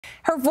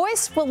Her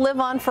voice will live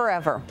on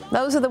forever.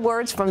 Those are the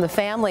words from the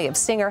family of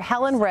singer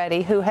Helen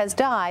Reddy, who has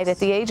died at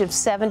the age of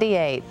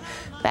 78.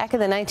 Back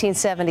in the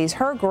 1970s,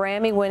 her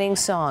Grammy-winning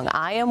song,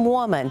 I Am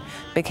Woman,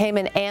 became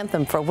an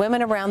anthem for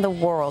women around the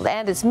world,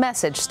 and its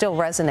message still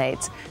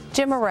resonates.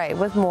 Jim Murray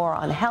with more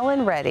on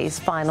Helen Reddy's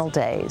final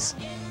days.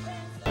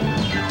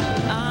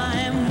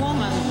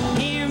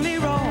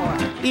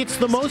 It's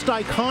the most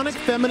iconic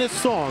feminist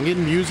song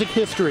in music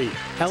history,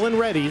 Helen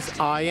Reddy's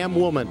I Am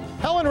Woman.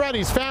 Helen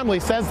Reddy's family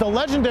says the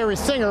legendary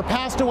singer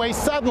passed away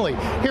suddenly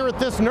here at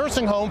this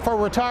nursing home for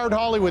retired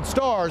Hollywood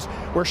stars,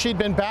 where she'd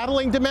been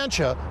battling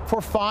dementia for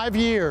 5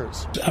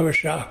 years. I was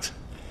shocked.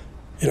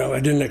 I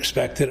didn't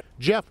expect it.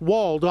 Jeff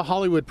Wald, a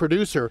Hollywood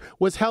producer,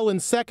 was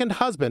Helen's second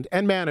husband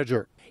and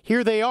manager.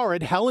 Here they are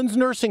at Helen's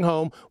nursing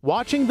home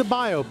watching the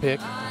biopic,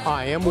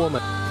 I Am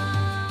Woman.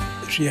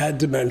 She had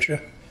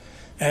dementia.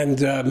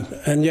 And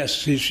yes,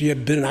 she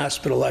had been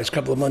hospitalized a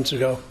couple of months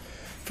ago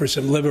for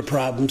some liver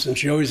problems, and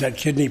she always had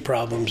kidney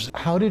problems.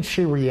 How did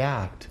she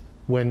react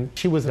when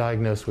she was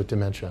diagnosed with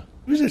dementia?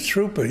 She was a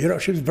trooper.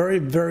 She was a very,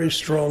 very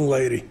strong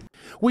lady.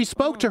 We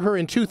spoke to her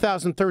in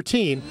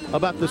 2013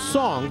 about the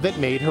song that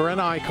made her an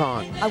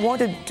icon. I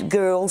wanted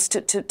girls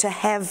to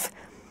have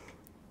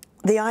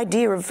the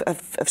idea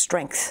of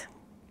strength,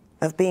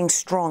 of being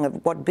strong,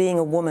 of what being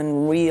a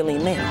woman really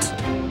meant.